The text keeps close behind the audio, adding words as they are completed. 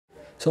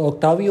So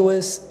OCTAVI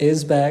OS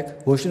is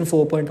back. Version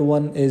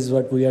 4.1 is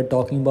what we are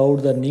talking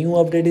about. The new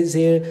update is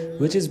here,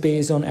 which is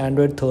based on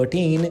Android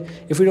 13.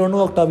 If you don't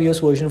know, OCTAVI OS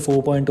version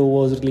 4.0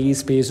 was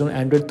released based on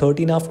Android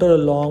 13 after a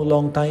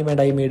long time,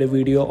 and I made a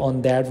video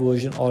on that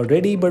version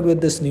already. But with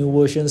this new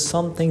version,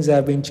 some things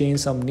have been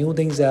changed, some new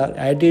things are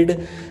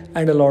added,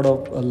 and a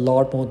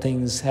lot more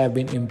things have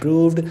been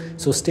improved.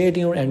 So stay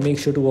tuned and make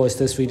sure to watch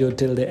this video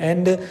till the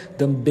end.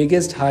 The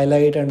biggest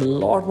highlight and a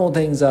lot more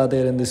things are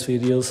there in this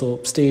video, so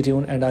stay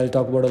tuned and I'll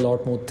talk about a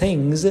lot more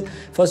things.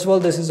 First of all,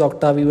 this is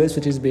OCTAVI OS,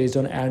 which is based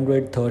on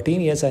Android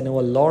 13. Yes, I know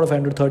a lot of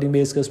Android 13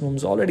 based custom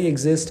ROMs already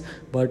exist,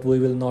 but we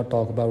will not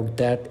talk about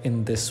that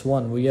in this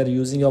one. We are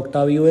using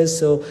OCTAVI OS,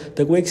 so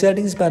the quick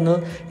settings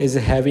panel is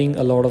having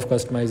a lot of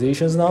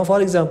customizations. Now, for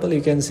example,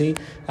 you can see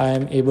I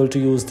am able to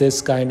use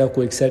this kind of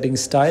quick settings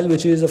style,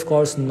 which is of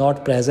course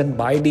not present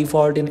by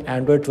default in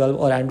Android 12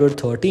 or Android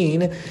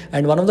 13.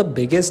 And one of the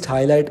biggest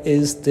highlight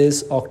is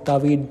this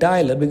OCTAVI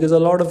Dialer, because a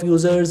lot of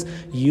users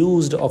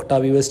used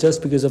OCTAVI OS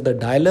just because of the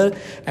dialer,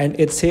 and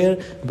it's here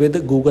with the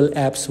Google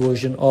Apps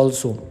version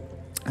also.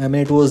 I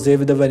mean, it was there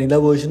with the vanilla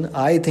version,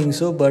 I think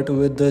so, but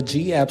with the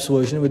G apps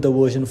version, with the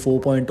version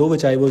 4.0,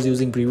 which I was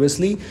using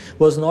previously,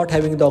 was not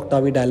having the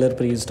OCTAVI Dialer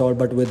pre-installed.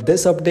 But with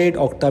this update,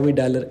 OCTAVI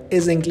Dialer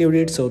is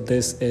included. So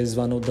this is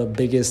one of the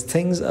biggest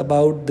things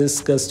about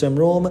this custom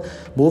ROM.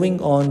 Moving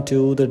on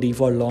to the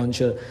default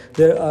launcher,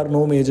 there are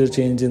no major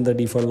change in the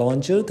default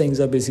launcher.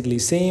 Things are basically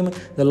same.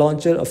 The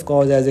launcher, of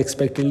course, as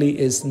expectedly,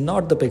 is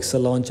not the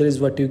Pixel launcher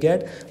is what you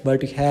get,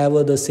 but you have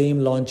the same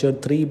launcher,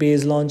 3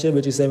 base launcher,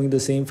 which is having the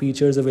same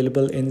features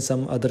available in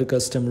some other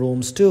custom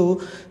ROMs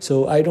too.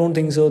 So I don't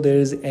think so there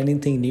is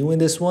anything new in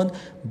this one,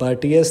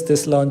 but yes,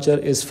 this launcher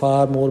is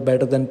far more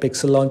better than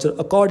Pixel launcher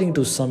according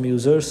to some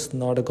users,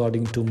 not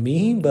according to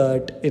me,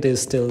 but it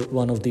is still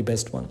one of the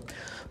best one.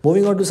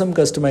 Moving on to some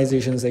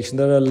customization section,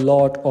 there are a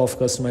lot of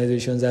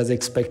customizations as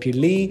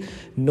expectedly.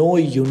 No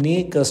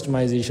unique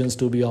customizations,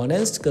 to be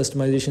honest.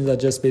 Customizations are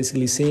just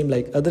basically same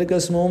like other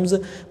custom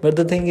ROMs, but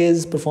the thing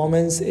is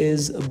performance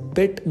is a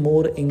bit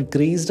more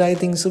increased, I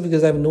think so,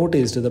 because I've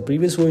noticed the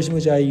previous version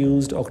which I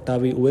used,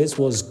 OCTAVI OS,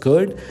 was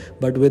good,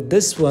 but with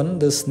this one,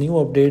 this new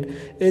update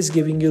is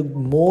giving you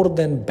more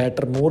than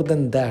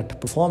that.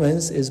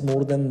 Performance is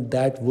more than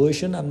that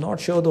version. I'm not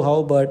sure though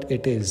how, but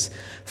it is.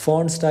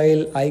 Font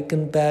style,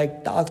 icon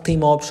pack, dark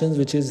theme options,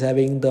 which is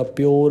having the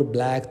pure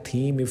black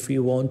theme if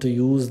you want to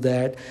use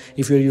that.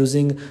 If you're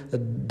using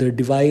the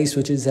device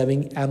which is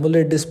having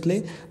AMOLED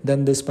display,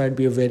 then this might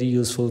be a very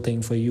useful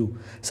thing for you.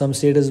 Some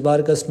status bar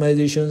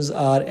customizations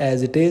are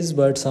as it is,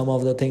 but some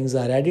of the things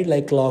are added,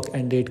 like clock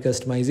and date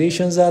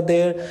customizations are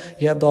there.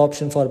 You have the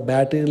option for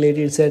battery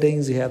related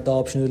settings, you have the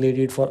option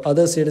related for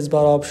other status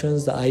bar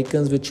options, the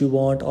icons which you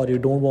want or you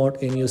don't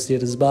want in your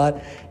status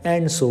bar,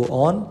 and so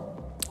on.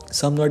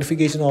 Some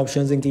notification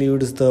options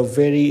includes the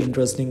very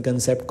interesting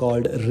concept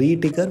called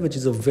reticker, which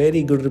is a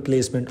very good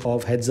replacement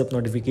of heads-up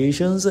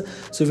notifications.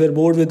 So if you're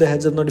bored with the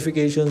heads-up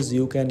notifications,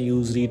 you can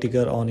use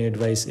reticker on your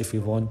device if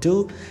you want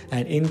to.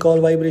 And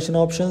in-call vibration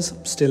options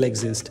still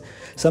exist.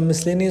 Some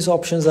miscellaneous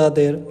options are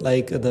there,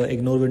 like the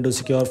ignore window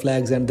secure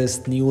flags and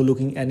this new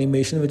looking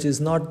animation, which is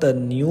not the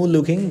new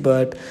looking,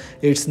 but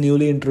it's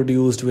newly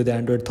introduced with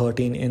Android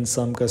 13 in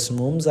some custom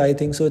ROMs. I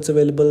think so. It's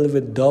available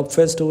with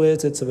Dopfest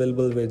OS, it's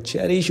available with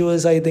Cherish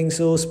OS, I think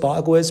so,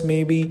 Spark OS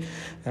maybe,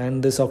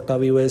 and this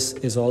OCTAVI OS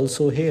is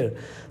also here.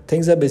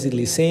 Things are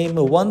basically same.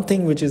 One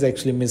thing which is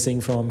actually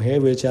missing from here,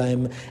 which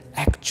I'm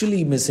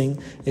actually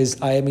missing, is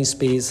IME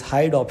Space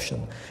Hide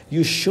option.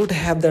 You should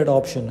have that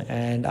option,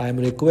 and I'm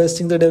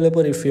requesting the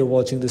developer, if you're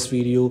watching this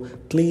video,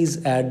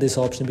 please add this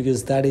option,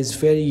 because that is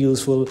very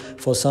useful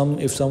for some.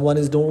 If someone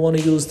don't want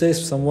to use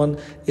this, someone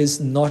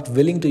is not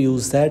willing to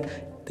use that,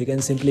 they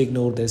can simply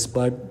ignore this,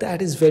 but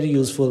that is very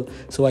useful,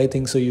 so I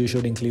think so you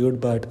should include.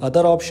 But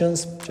other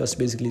options just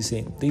basically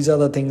same. These are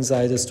the things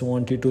I just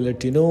wanted to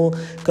let you know.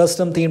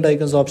 Custom themed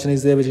icons option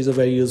is there, which is a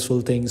very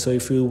useful thing. So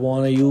if you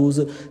want to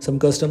use some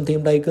custom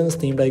themed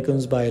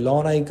icons by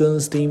lawn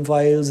icons, theme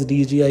files,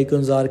 DG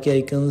icons, RK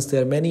icons,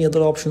 there are many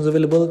other options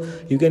available.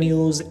 You can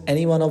use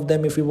any one of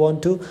them if you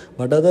want to,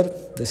 but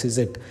this is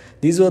it.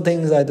 These were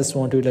things I just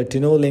want to let you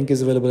know. Link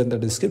is available in the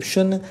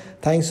description.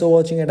 Thanks for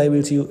watching, and I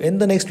will see you in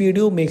the next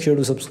video. Make sure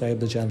to subscribe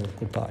the channel.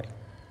 Goodbye.